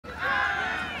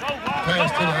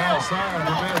pass to the outside.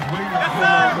 The man's waiting.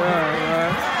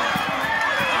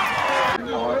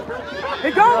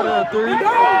 It goes! Get out of that three. Get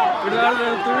out of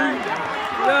that three.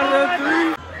 Get out of that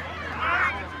three.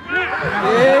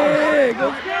 Yeah, go.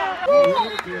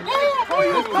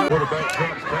 Quarterback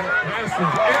drops back. Pass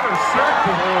is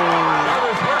intercepted. That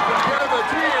is Hertford down the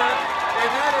 10,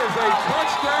 and that is a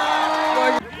touchdown.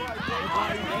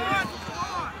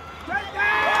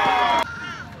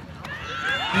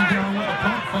 Keveon with a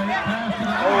pump fake. Pass to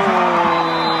the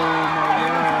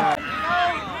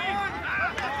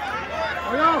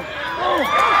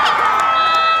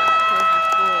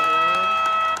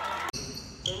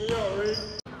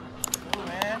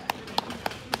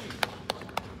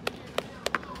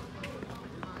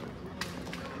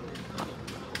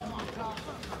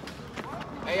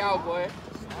Hey, y'all, boy.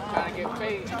 Trying to get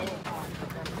paid.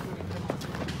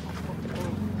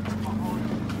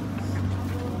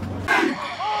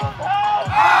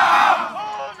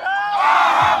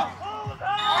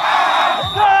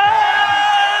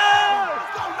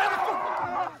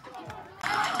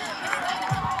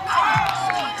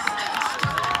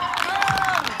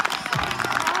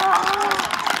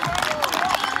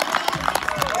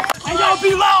 Hey, y'all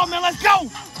be loud, man. Let's go.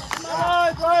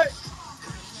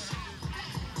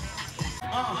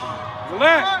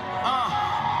 Relax.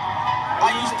 I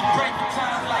used to pray for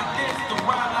times like this, to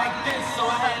ride like this, so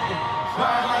I had to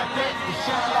ride like this, to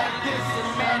shine like this, in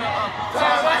a manner of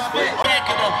time I spit. Back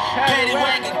of the paddy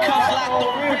wagon, cuffs locked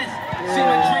on wrist. See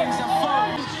my dreams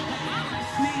unfold.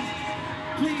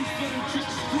 Please for the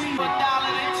trick squeeze. $1,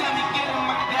 they tell me get in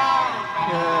my dollar.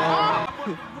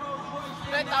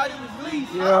 They thought it was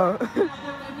lease. Yeah.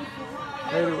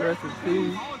 Hey, the rest in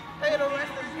peace. Hey, the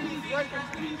rest in peace, rest in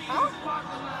peace, huh?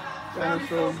 Sounds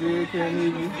so good, can't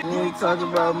even. We ain't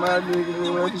talking about my niggas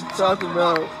and what you talking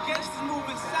about.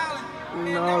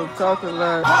 You know I'm talking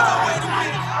like.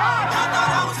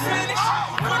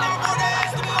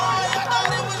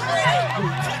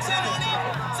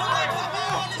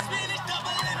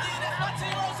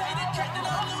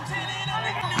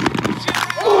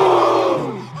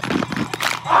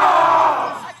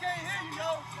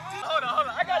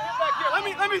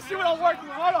 Let me see what I'm working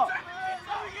with. Hold on.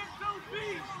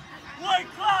 One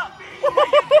clap. Ready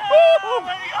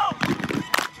to go.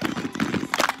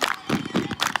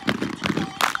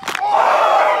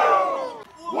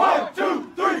 1,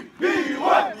 2, 3, B,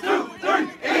 1, 2, 3,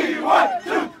 E, 1,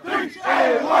 2, 3,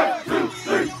 A, 1, 2,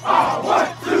 3, R, 1,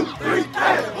 2, 3,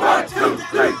 A, 1, 2,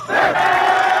 3, A.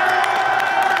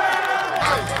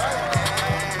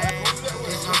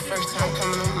 It's my first time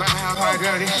coming to my house. Hard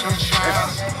dirty, so child.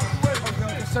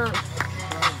 Sir.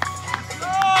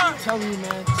 I'm telling you,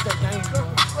 man, it's that game, bro.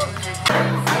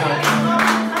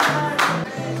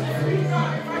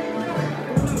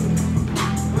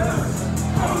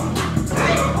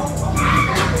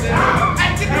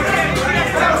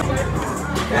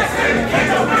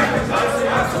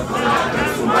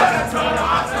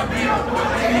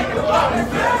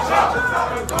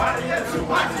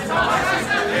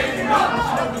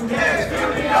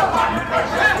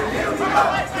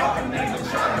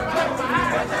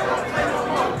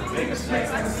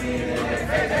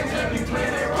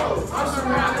 I'm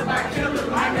surrounded by killers,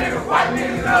 my niggas, white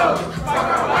niggas know. Fuck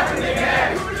around, watch a nigga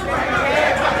ass. Bring your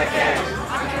head by the cash.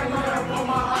 I can't run up on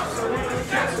my ops, so we can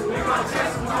cancel. We gon'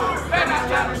 test him on. Bet I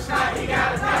got him shot, he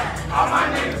gotta die. All my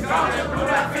niggas gone, they blew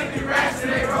out 50 racks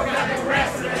and they broke out their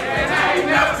racks today. And I ain't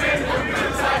never been to the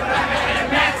good side, but I had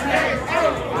that match today. Hey,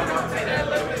 we gon' take that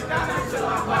little bit down until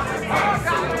I'm about to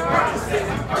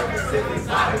burn.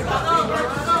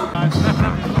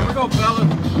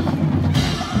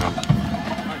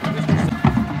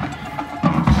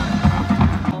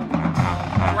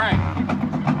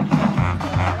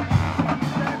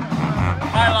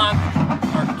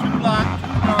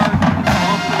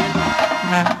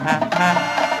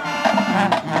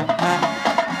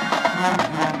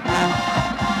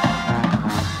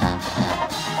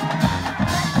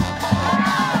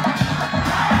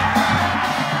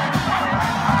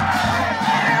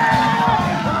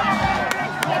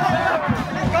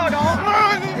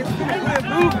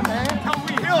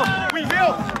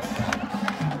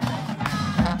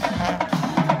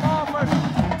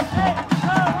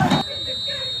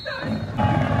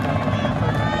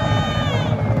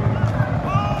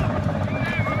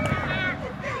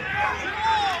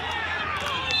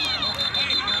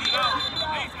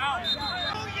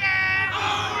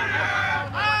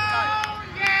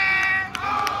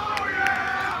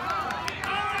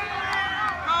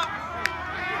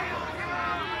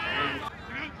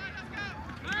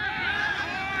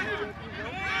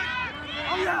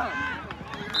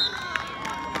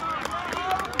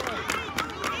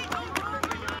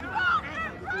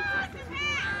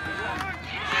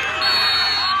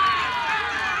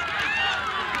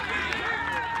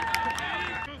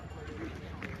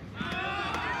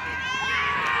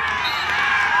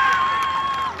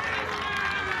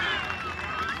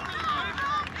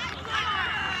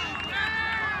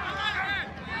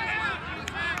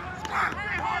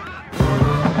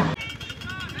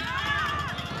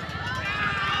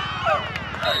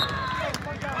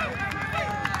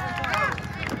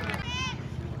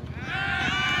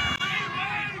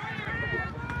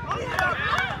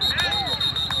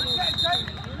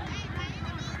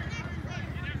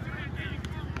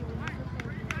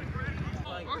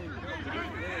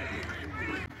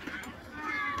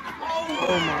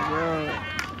 Oh my God.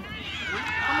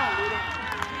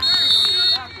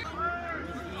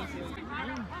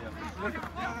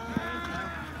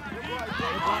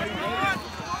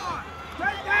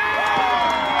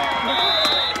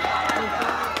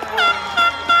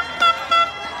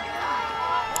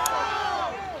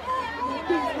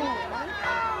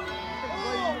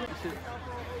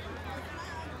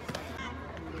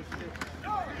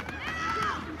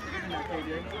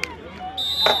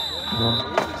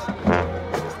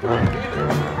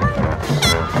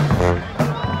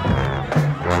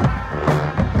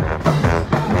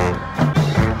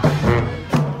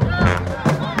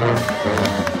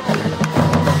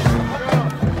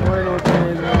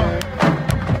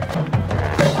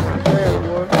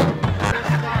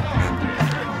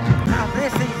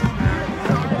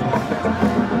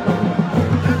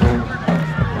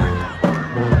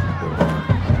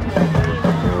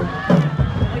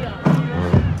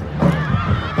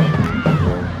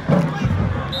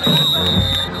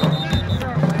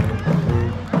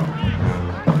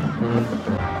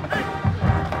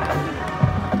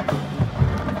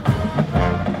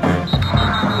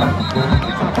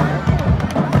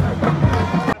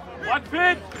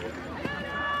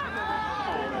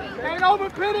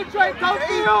 Penetrate,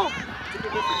 Keveon!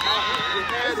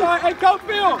 Sorry, hey,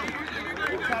 Keveon!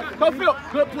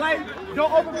 Keveon, good play.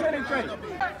 Don't over penetrate.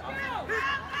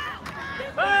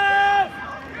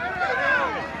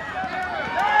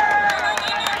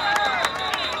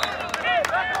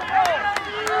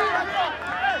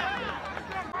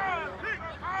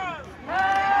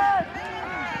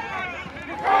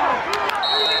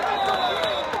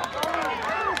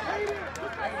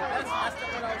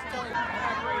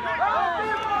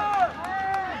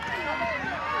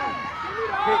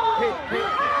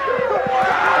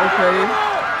 Okay.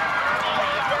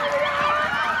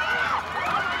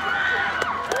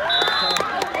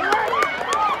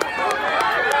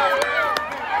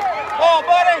 Oh,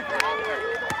 buddy!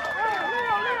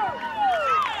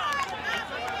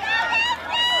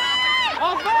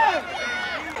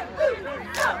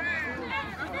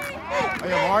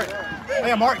 Hey, Mark.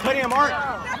 Hey, Mark. Cut in, Mark.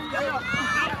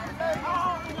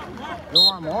 Go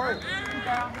on, Mark.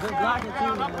 Good blocking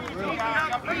too.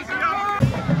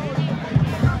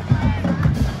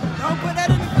 Don't put that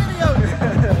in the video.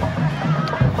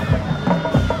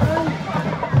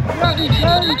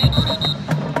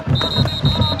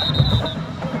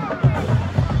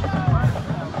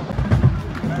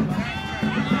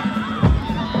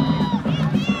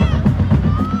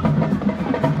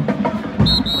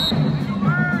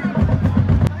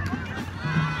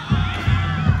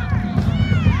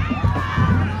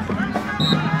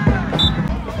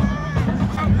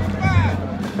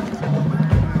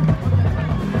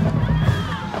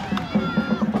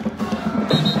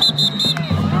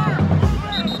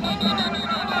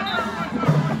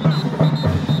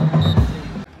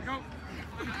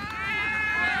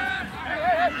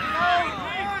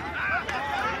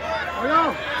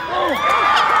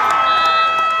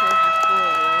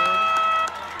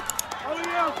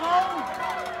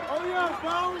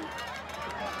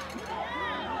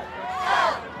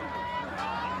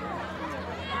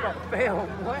 Fail,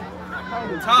 boy.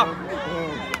 Top.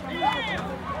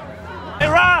 Hey,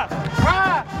 Rod!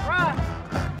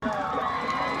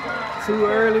 Too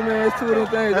early, man. It's two of them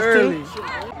things That's early.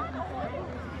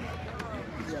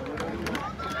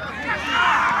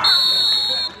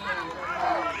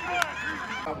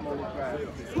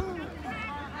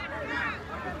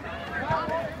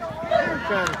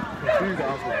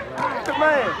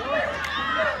 Man!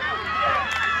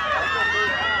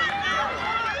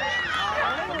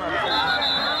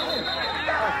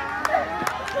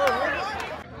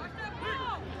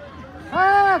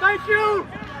 Thank you!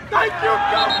 Thank you,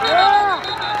 Keveon!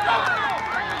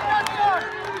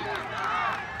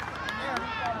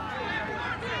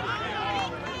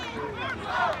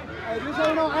 Hey, this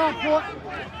ain't no airport.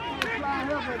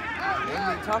 They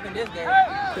ain't talking this game.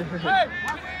 Hey!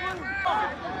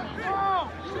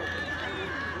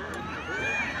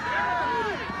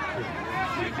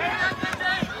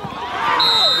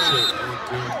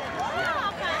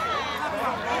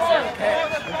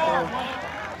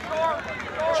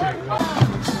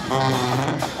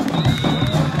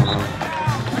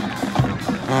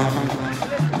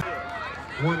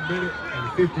 One minute and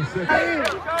 50 seconds.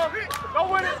 Go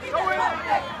with it! Go with it!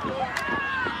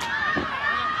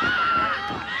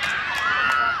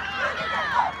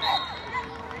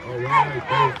 All right,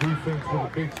 there's defense with a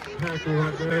big tackle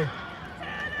right there.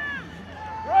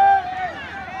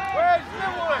 Where's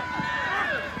Linwood?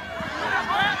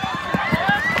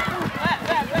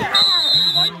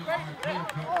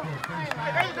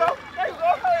 There you go. There you go.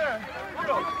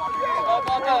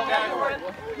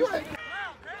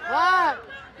 What?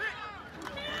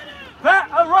 Pat,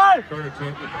 all right. Currituck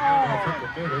with the handoff up the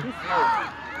middle.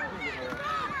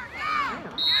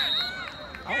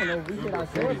 I don't know if we did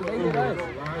ourselves, but they did us.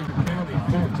 Elijah County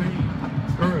 14.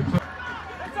 Currituck.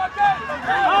 It's okay.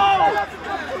 Oh!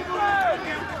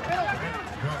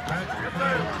 Drop back to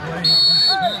play.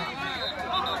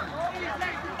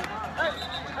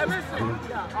 Hey, listen.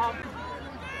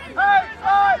 Hey,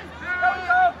 side. There we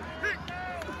go.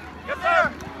 Yes, sir.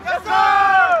 Yes, sir.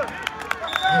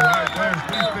 All right, there's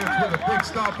defense with a big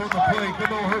stop on the play.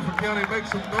 Come on, Hertford County, make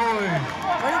some noise.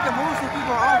 We need to move some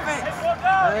people on offense.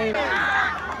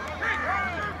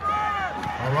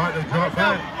 All right, they drop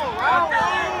back.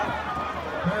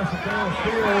 Pass it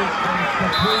downfield and it's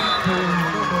complete to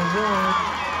number 1.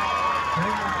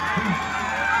 Damon Beach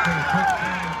for the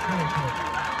touchdown Currituck.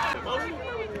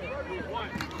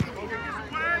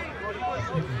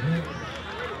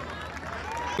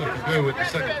 Looking good with the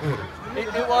second quarter.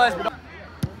 It was, but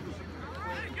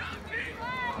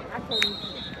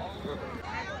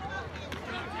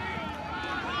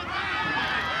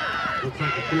Looks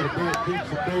like the quarterback keeps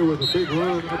it there with a big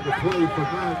run up the play for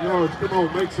 9 yards. Come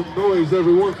on, make some noise,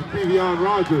 everyone, for Keveon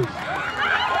Rodgers.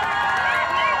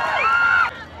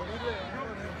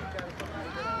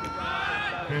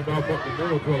 Hand off up the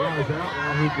middle to Elijah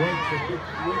Outlaw, who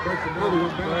breaks another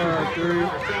one back to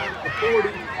the 40.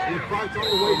 He fights all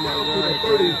the way down to the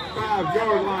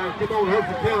 35-yard line. Come on,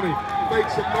 Hertford County, make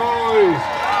some noise.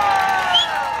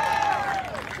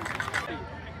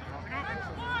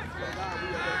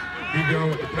 Keveon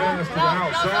with the pass to the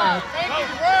outside.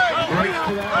 Breaks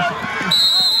to the outside.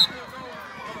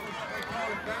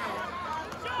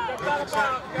 That looks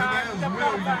like Canaz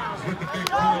Williams with the big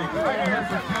play. Come on,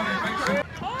 Hertford County, make some.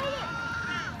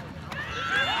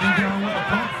 Keveon with the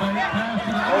pump fake, pass to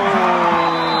the outside.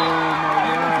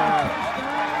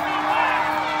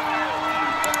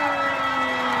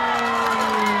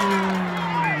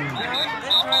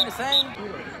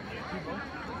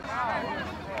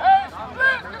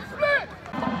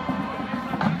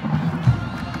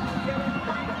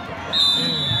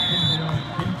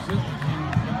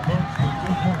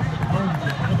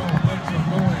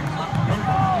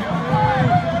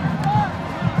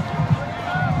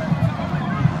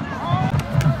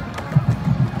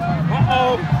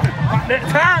 That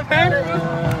time, man.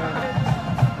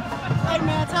 Hey,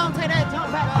 man, tell him to take that jump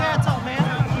back to Currituck, man.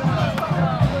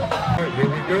 All right, here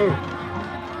we go.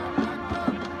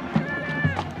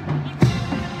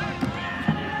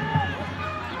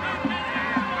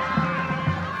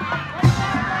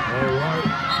 All right.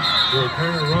 The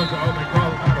return runs out. They call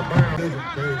him out of bounds.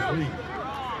 Bears lead.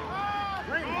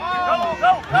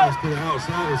 Pass to the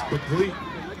outside is complete.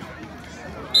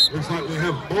 Looks like we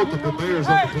have multiple Bears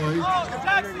on the play.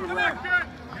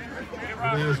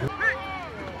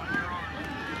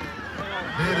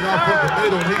 Handed off in the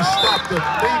middle. He stopped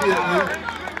immediately.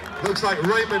 Looks like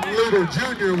Raymond Luter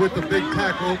Jr. with the big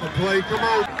tackle on the play. Come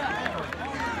on.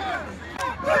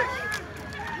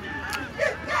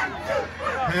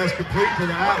 Pass complete to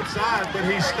the outside, but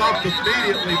he stopped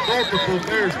immediately. Multiple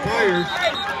Bears players.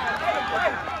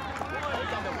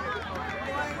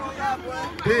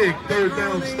 Big third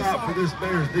down stop for this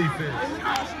Bears defense.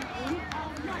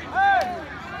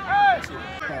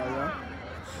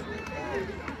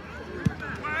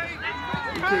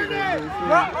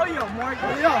 Oh, yeah, Mark. Oh,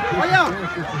 yeah.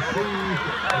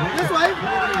 This way.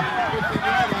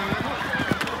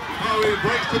 Oh, he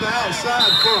breaks to the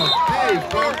outside for a big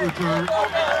punt return.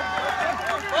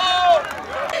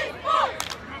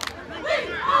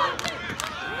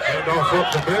 Hand off up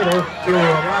the middle to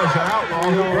Elijah Outlaw,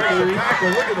 who breaks the tackle.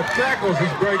 Look at the tackles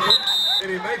he's breaking. And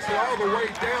he makes it all the way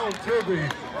down to the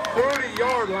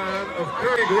 30-yard line of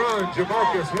Curry Run,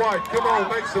 Jamarcus White. Come on,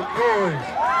 make some noise.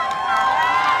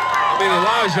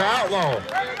 Elijah Outlaw.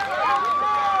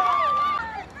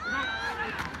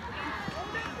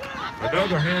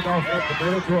 Another handoff up the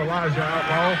middle to Elijah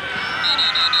Outlaw.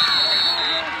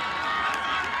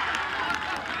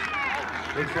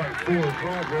 Looks like forward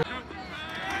progress.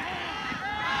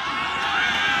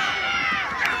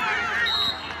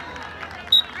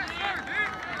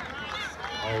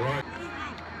 All right.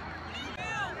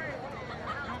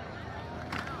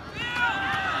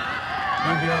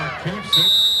 Keveon keeps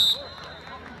it.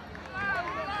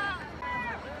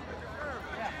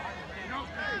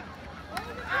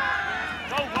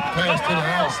 Pass to the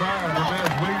outside.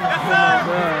 Hertford Williams.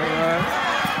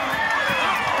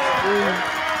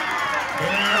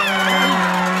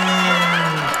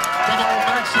 Come on,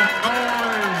 make some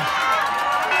noise.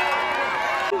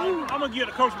 I'm gonna get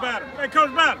the coach battle. Hey,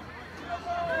 Coach Battle.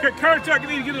 Currituck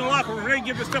need to get in the locker room. They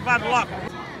get this stuff out of the locker room.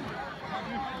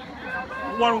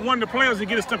 One of the players to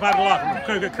get his stuff out of the locker room.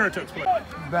 Currituck's play.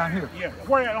 Down here. Yeah.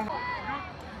 Where at?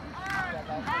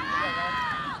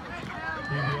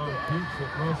 Keveon keeps it,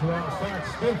 runs it outside.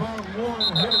 Stiff on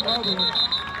one, hit another one.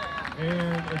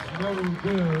 And it's no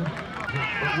good.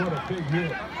 But what a big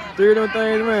hit. 3 of them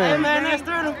things, man. Hey, man, that's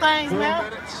 3 of them things, 4 man.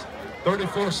 minutes,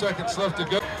 34 seconds left to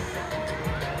go.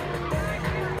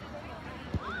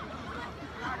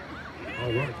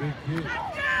 All right, big hit.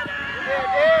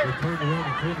 They turned around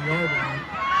the 20-yard line.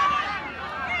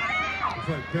 Looks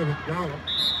like Keveon got him.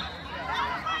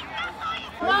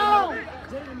 No!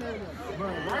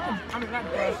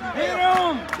 Hit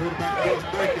him! Quarterback goes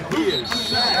back and he is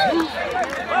sacked.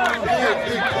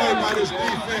 Big play by this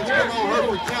defense. Come on,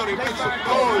 Hertford County, make some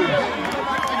noise.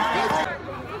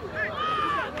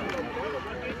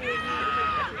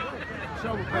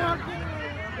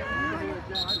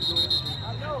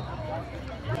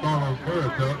 Ball on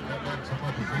Currituck. That knocks him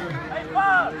up again.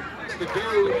 It's the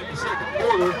dude in the second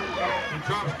quarter. He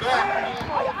drops back.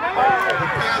 The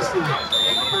pass is complete.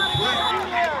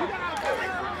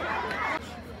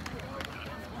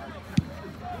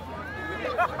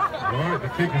 All right, the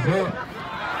kick is up.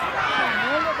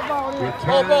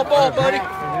 Ball, buddy.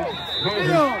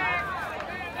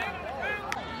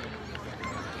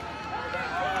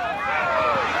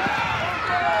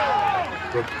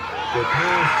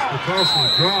 The toss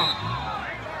is dropped.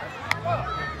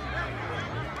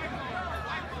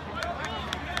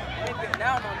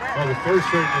 Oh, the first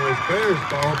thing was Bears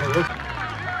ball, but look.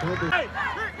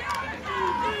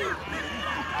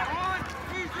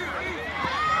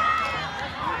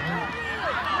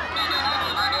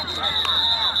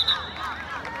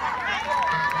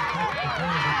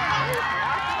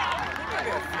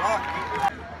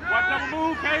 Watch them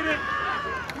move, Kaden.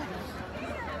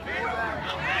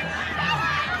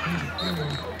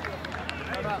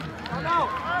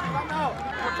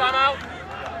 Time out.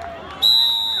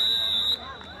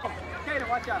 Kaden,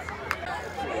 watch out.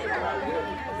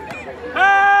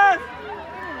 Hey!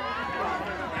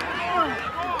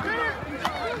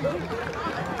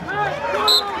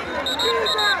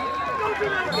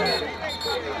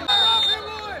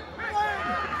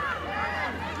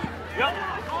 Yep.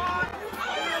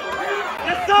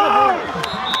 Yes, sir!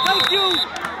 Thank you!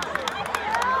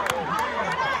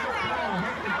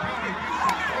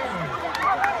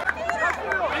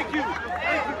 Thank you.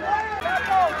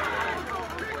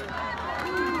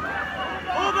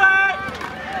 Move back!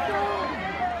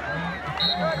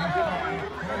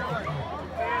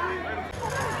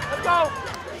 Let's go!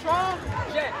 Strong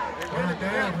jet!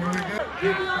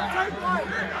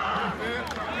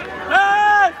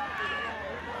 Hey!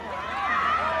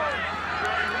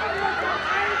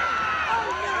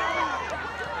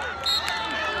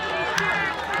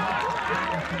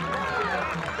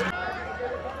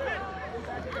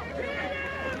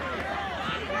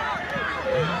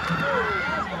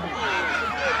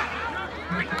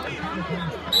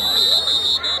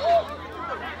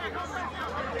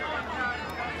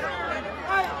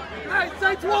 Hey,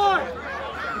 Saints won!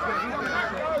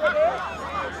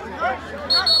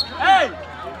 Hey!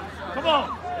 Come on!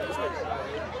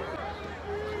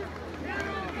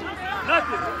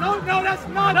 Nothing! No, that's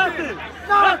nothing!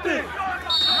 Nothing!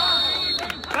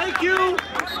 Thank you!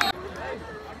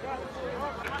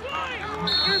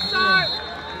 Inside,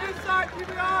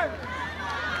 Keveon!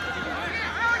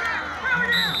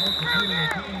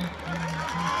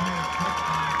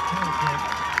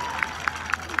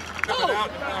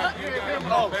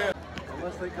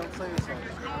 Unless they come say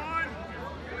something.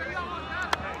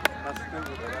 That's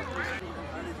stupid.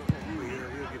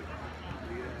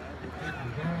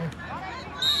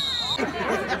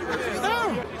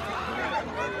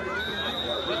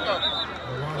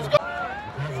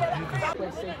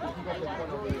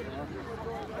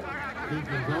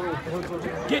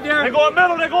 Get there! They're going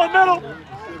middle! They're going middle!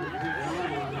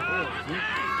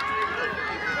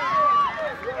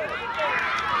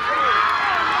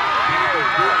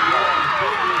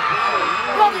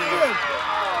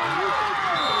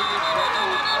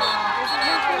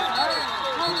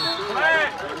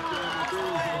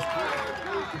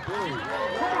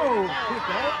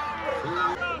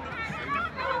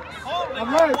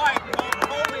 I'm right.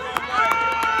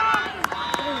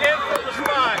 In from the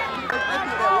spot.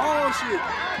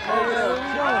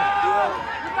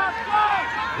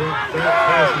 That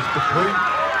pass is complete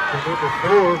to number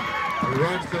 4. He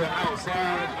runs to the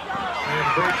outside and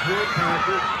breaks one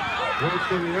tackle, runs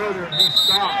to the other, and he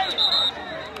stopped.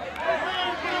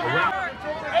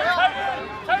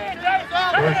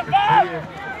 First and 10.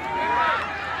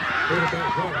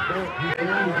 Quarterback drops back. He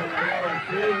throws it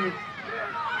downfield.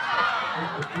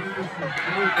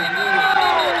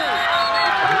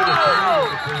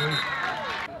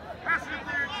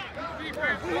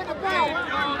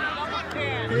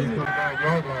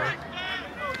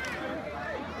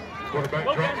 Quarterback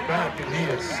drops back and he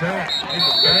is sacked in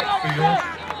the backfield.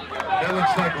 That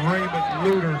looks like Raymond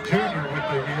Luter Jr. with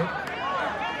the hit.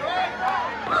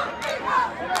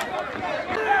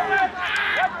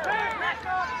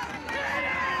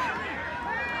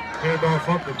 Handoff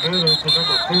up the middle to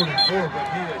number 44, but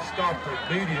he is stopped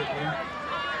immediately.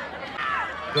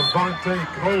 Devontae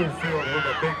Cofield with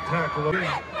a big tackle.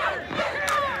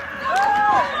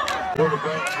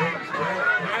 Quarterback brings back,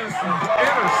 pass is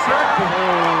intercepted.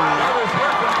 That is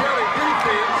Hertford County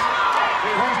defense.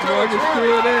 And he's to the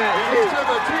 20, and he's to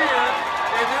the 10,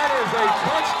 and that is a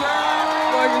touchdown.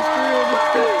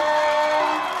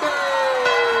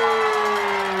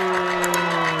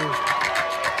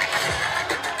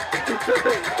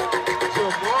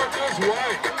 Jamarcus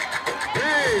White,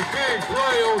 big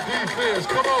play on defense.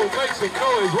 Come on, make some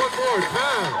noise one more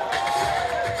time.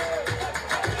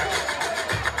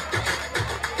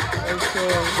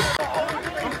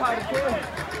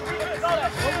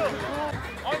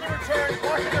 On the return,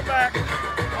 watching it back. On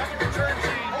the return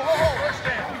team. First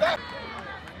down.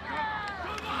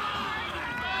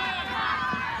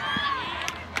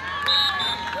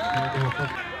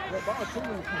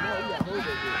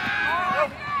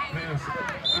 Pass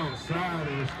outside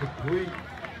is complete.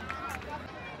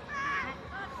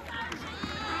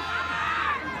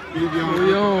 Keveon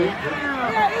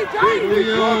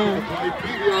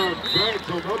drags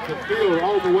him up the field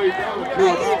all the way down to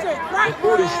about the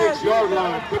 46-yard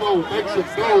line. Come on, make some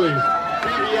noise.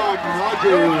 Keveon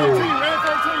Rodgers.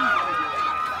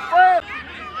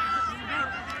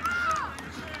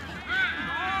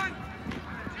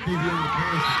 Keveon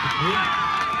pass is complete.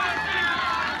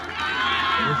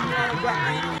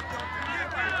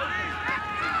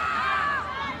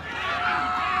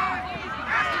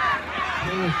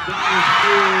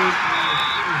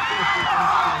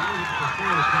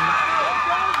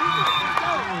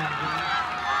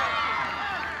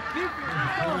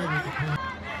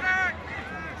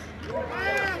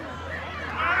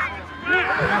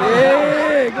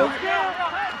 Yeah, go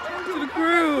to the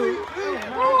crew.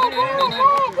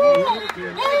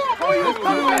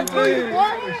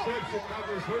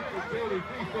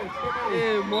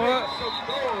 Yeah, Mark.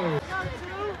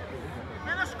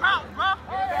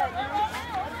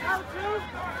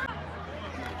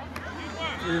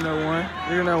 You're no one.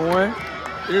 You're no one.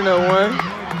 You're no one.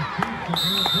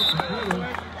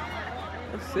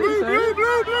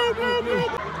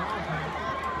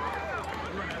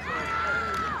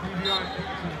 Keveon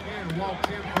again walks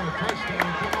in for a touchdown.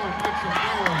 Come on, make some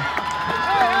noise.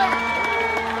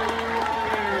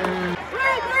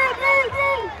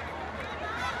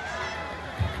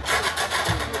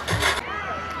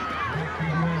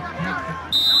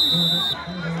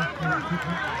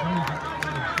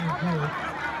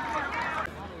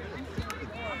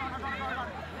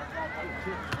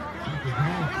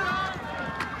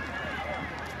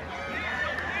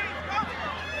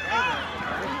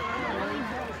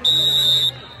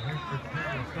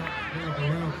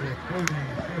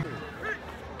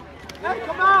 Hey,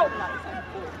 come out!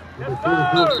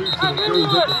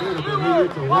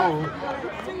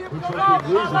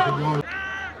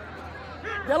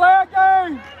 Delay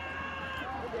game!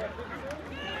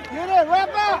 Get it,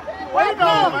 wrap up! Wait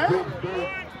on, man!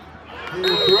 He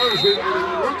throws it, and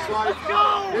it looks like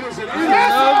it is an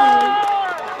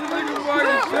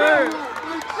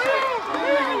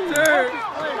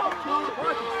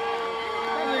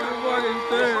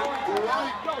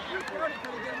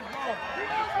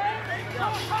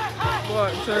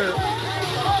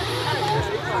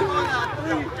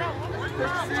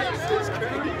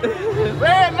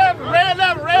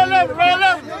Red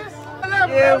level!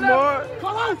 Yeah, Mark.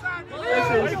 That's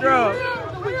his strong.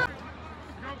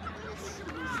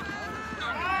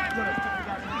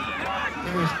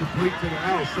 Pass complete to the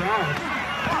outside.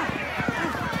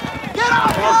 Get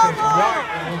off! Right,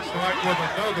 it looks like with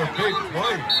another big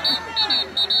play.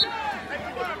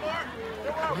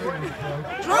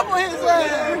 Dribble his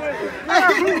ass!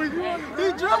 He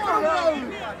dribbled him!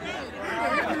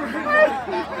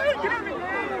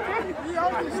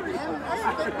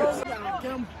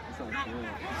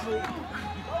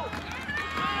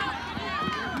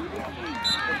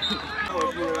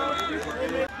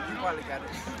 You probably got it.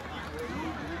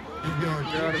 Keveon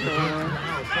Got it,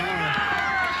 outside.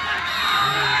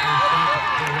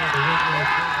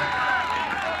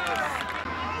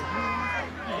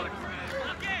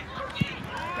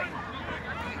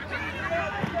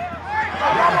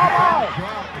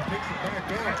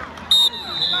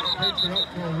 takes it up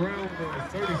to around the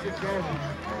 36-yard line.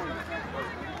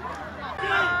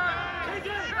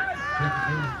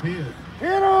 Hit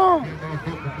him! Off up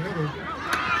the middle.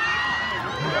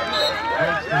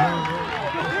 That's the young man.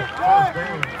 First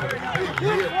down for the big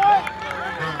hit.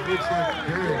 Looks like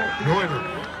Derek Joyner.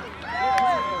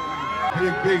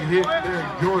 Big hit,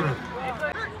 Derek Joyner.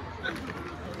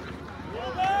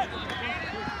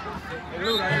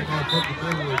 Back off up the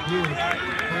middle again.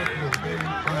 Tackle is made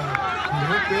by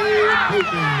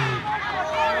Keveon.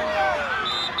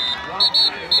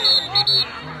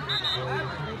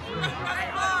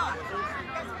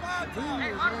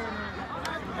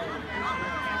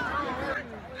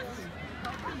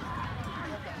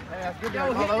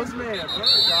 Yo, hit this man.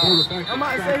 I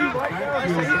might say he's right there.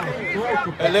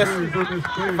 Hey, listen,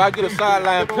 if I get a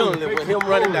sideline penalty with him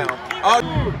running down,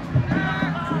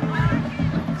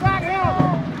 Track him.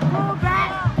 Pull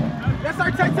back. That's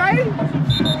our Tay-Tay.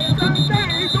 He's doing the same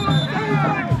thing.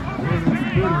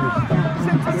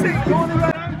 Going the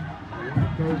right.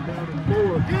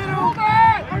 Get him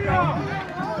back.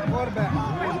 Quarterback.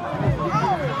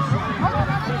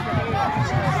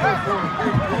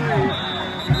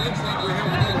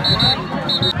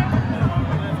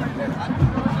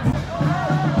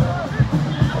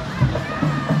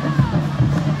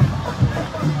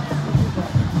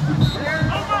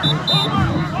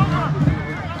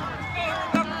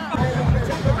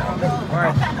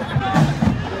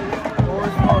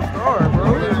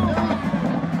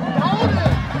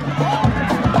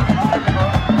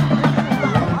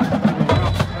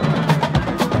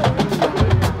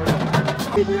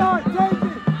 Keveon, take it!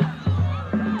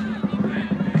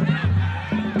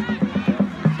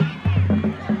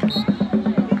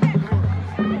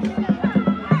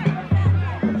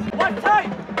 One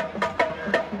tight!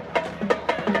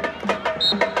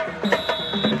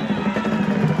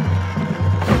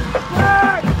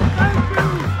 Hey, thank you!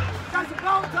 That's a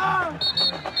long time!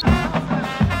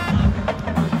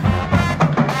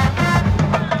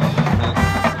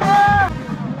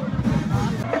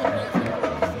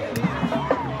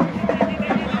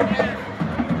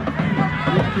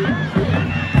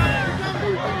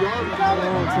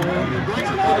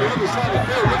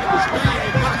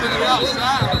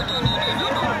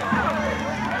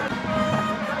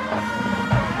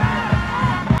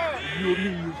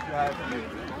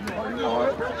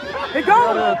 It goes!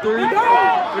 Three. Get out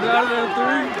of there,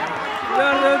 three. Get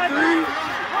out of there, three.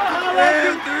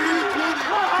 And three.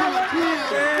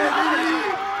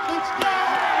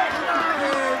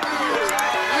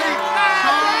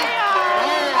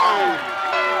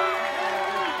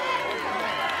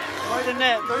 More than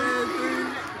that, three.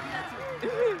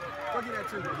 Go get that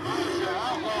too.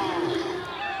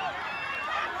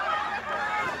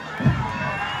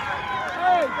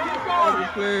 Hey, keep going.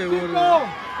 Keep going.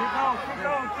 Keep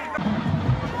going.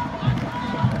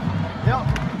 Yep.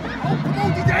 Oh, come on,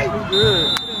 DJ. Good.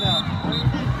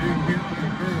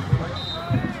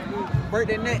 Break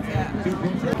that neck.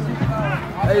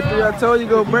 Hey, I told you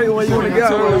go break when you want to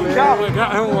get one, man.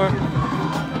 Got him one.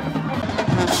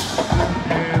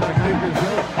 And the kick is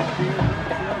up.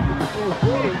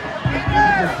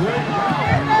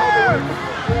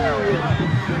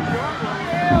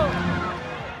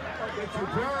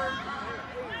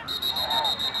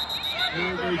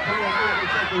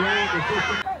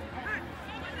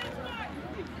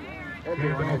 That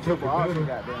dude on that triple option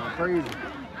got down crazy.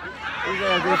 He's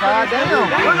gonna get fired down.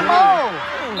 Put the ball.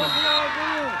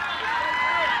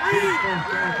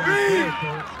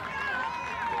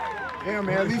 Yeah,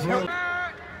 man, at least help.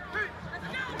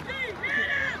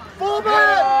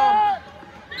 Fullback!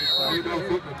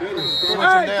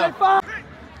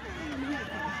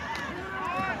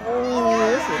 Oh,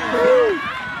 that's a cool.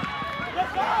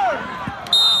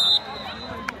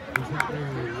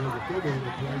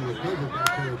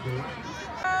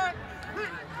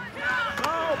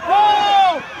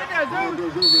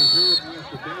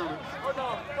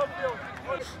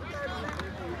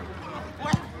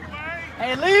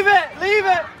 Hey, leave it! Leave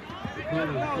it!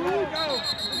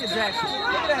 Look at Jackson.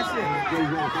 Look at that shit.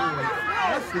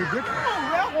 That's ridiculous.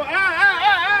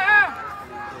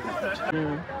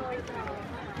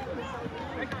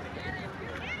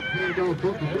 Here goes the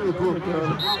miracle who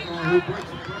breaks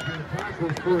the champion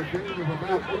tackles for a gain of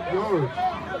about 8 yards.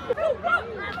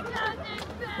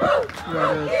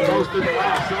 Goes to the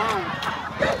outside.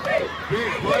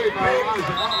 Big play by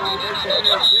Elijah Outlaw. Makes it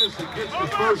miss and gets the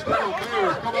first down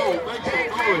there. Come on, make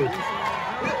some noise.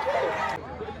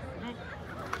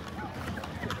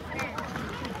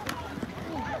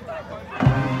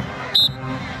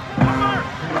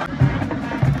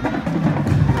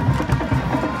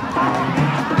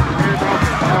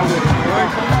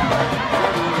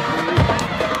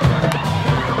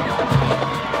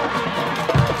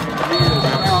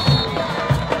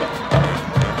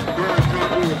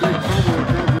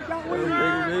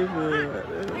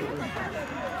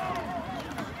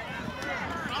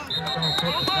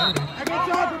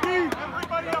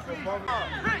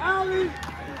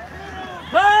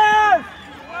 Pass!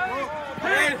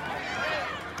 Hey!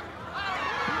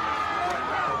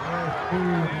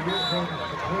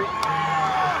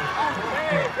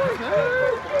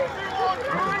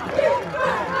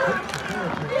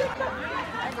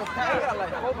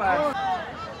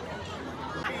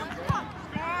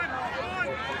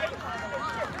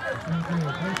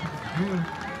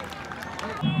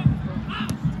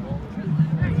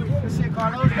 Shit,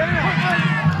 Carlos, down.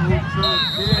 That's us.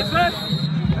 That's us.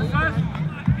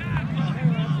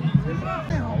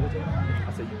 I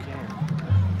said you can.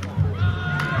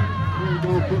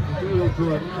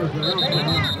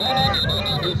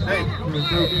 Hey,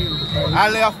 I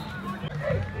left.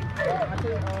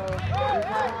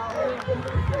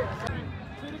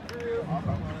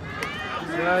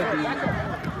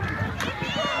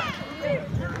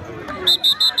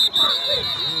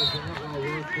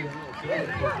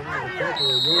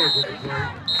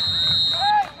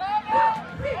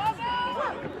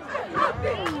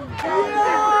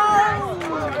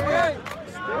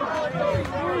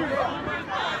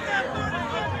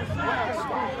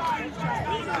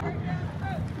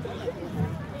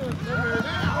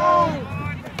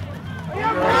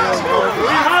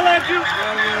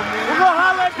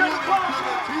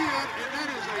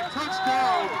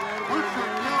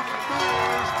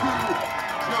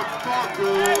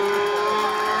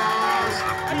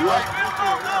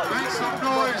 Make some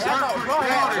noise, Hertford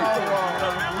County.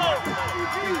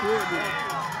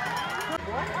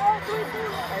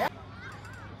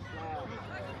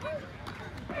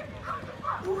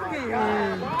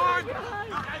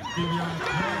 Keveon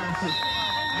pass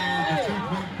and the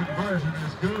two-point conversion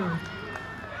is good.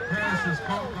 Pass is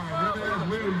caught by Rodgers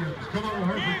Williams. Come on,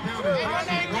 Hertford County, make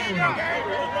some noise.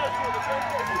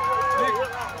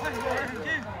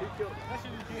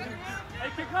 Hey,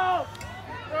 kick off!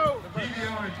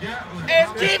 Keveon Gatlin.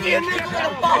 It's Keveon nigga with the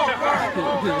ball.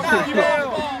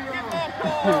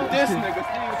 This nigga.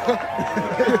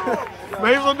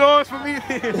 Make some noise for me.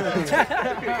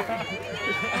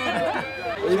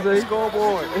 He's a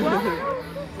scoreboard. Check it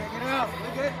out.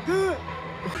 Look at it. Good.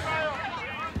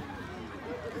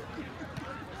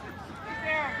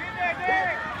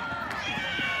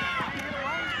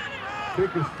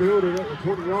 Kick is fielded at the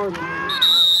 20-yard line.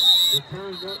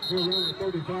 Returns up to around the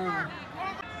 35.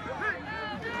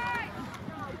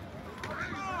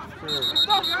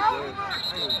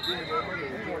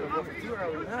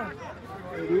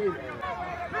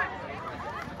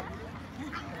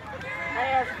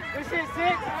 This shit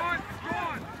sick.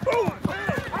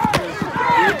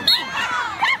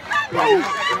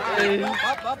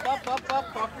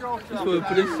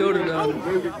 Put his shoulder down.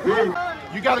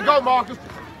 You gotta go, Marcus.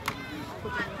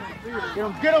 Get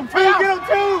him two, get him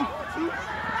two.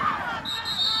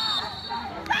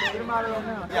 Get him out of there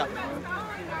now. Yeah.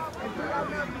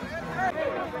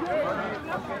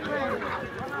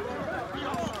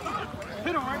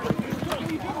 Hit him right.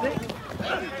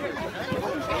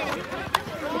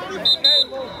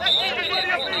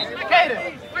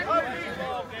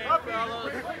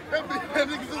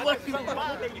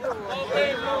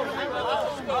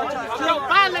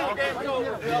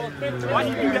 Why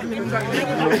you do that?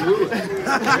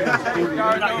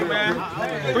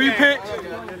 Free pitch.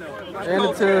 And a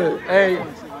tug. Hey,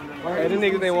 the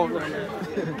niggas ain't want right now.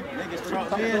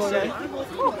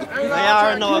 Man, I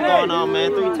already know what's going on,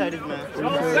 man. 3 tatties, man.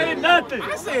 Don't say nothing.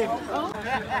 I said.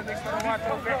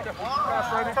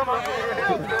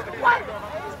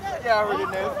 Yeah, I already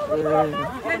know.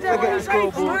 Look at this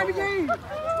scoreboard.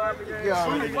 Yeah.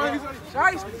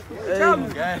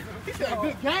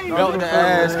 Belt the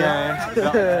ass game.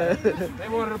 They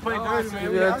wanted to play dirty,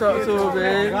 man. Yeah, talk to him,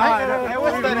 man. Hey,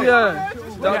 what's that? Yeah,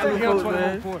 talk to the folks,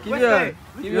 man.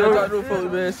 Yeah, talk to the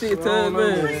folks, man. 6 times,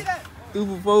 man. 2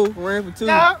 for 4, ran for 2.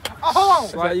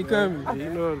 Hold on. Why you coming? Oh,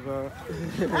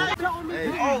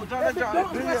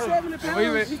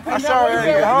 I'm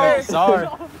sorry. Sorry.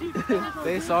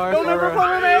 They sorry for her.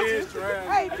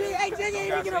 Hey, Jay, you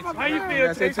ain't get up. How you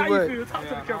feel, Chase? How you feel? Talk to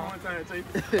the camera one time, Chase.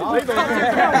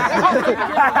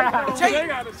 Jay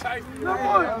got a chase.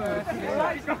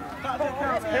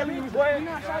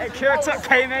 Hey, Currituck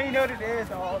came, man. You know what it is.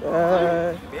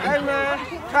 Hey, man.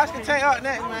 Coach can take out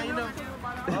next, man. You know.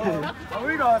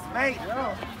 We lost, mate.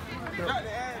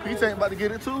 P-Tank about to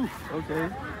get it, too. Okay.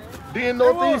 Then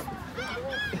Northeast.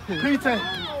 P-Tank.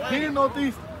 Then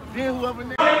Northeast. Then whoever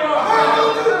next. Man,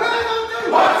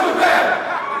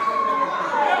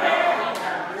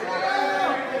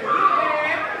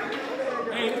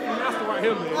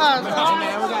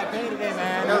 we got paid today,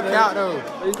 man. No doubt, though.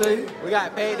 What you say? We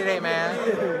got paid today, man.